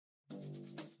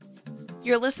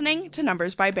You're listening to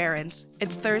Numbers by Barron's.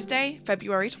 It's Thursday,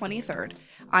 February 23rd.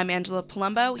 I'm Angela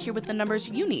Palumbo, here with the numbers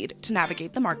you need to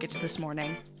navigate the markets this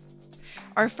morning.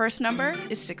 Our first number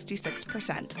is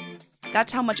 66%.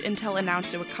 That's how much Intel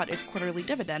announced it would cut its quarterly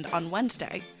dividend on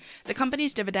Wednesday. The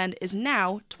company's dividend is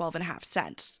now 12.5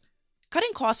 cents.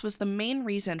 Cutting costs was the main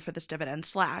reason for this dividend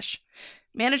slash.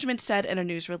 Management said in a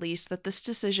news release that this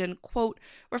decision, quote,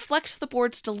 reflects the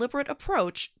board's deliberate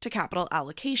approach to capital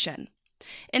allocation.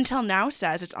 Intel now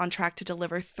says it's on track to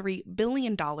deliver $3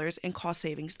 billion in cost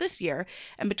savings this year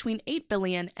and between $8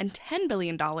 billion and $10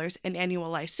 billion in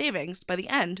annualized savings by the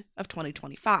end of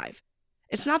 2025.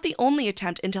 It's not the only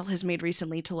attempt Intel has made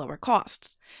recently to lower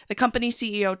costs. The company's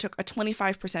CEO took a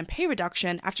 25% pay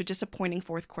reduction after disappointing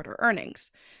fourth quarter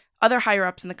earnings. Other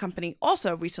higher-ups in the company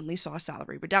also recently saw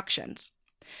salary reductions.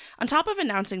 On top of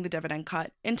announcing the dividend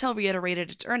cut, Intel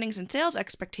reiterated its earnings and sales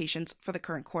expectations for the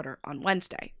current quarter on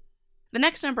Wednesday. The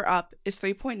next number up is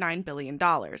 $3.9 billion.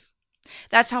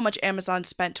 That's how much Amazon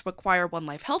spent to acquire One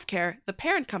Life Healthcare, the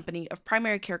parent company of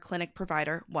primary care clinic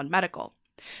provider One Medical.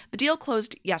 The deal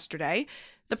closed yesterday.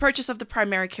 The purchase of the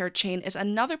primary care chain is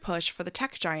another push for the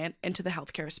tech giant into the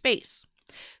healthcare space.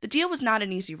 The deal was not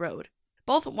an easy road.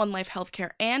 Both One Life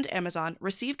Healthcare and Amazon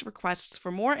received requests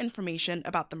for more information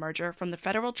about the merger from the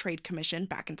Federal Trade Commission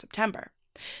back in September.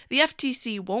 The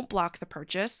FTC won't block the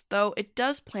purchase, though it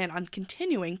does plan on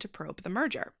continuing to probe the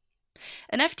merger.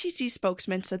 An FTC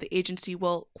spokesman said the agency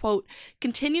will, quote,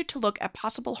 continue to look at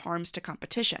possible harms to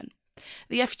competition.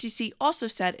 The FTC also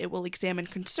said it will examine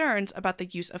concerns about the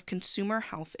use of consumer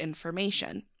health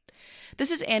information.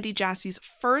 This is Andy Jassy's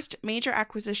first major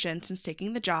acquisition since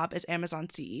taking the job as Amazon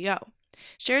CEO.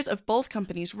 Shares of both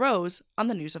companies rose on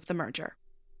the news of the merger.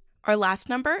 Our last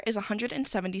number is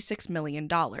 $176 million.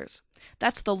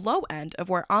 That's the low end of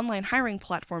where online hiring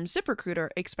platform ZipRecruiter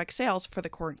expects sales for the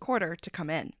current quarter to come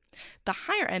in. The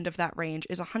higher end of that range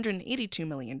is $182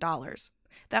 million.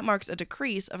 That marks a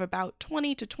decrease of about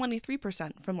 20 to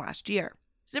 23% from last year.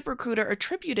 ZipRecruiter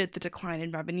attributed the decline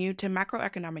in revenue to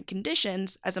macroeconomic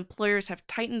conditions as employers have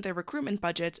tightened their recruitment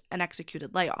budgets and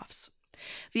executed layoffs.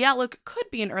 The outlook could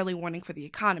be an early warning for the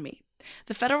economy.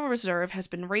 The Federal Reserve has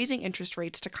been raising interest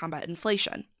rates to combat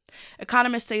inflation.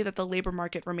 Economists say that the labor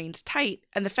market remains tight,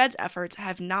 and the Fed's efforts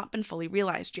have not been fully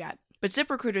realized yet. But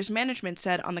ZipRecruiter's management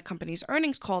said on the company's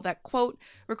earnings call that, quote,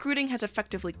 recruiting has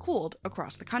effectively cooled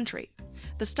across the country.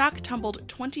 The stock tumbled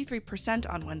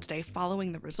 23% on Wednesday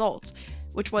following the results,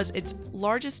 which was its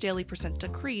largest daily percent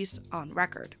decrease on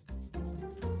record.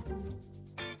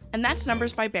 And that's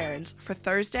Numbers by Barron's for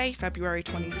Thursday, February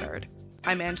 23rd.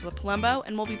 I'm Angela Palumbo,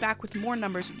 and we'll be back with more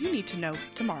numbers you need to know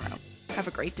tomorrow. Have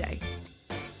a great day.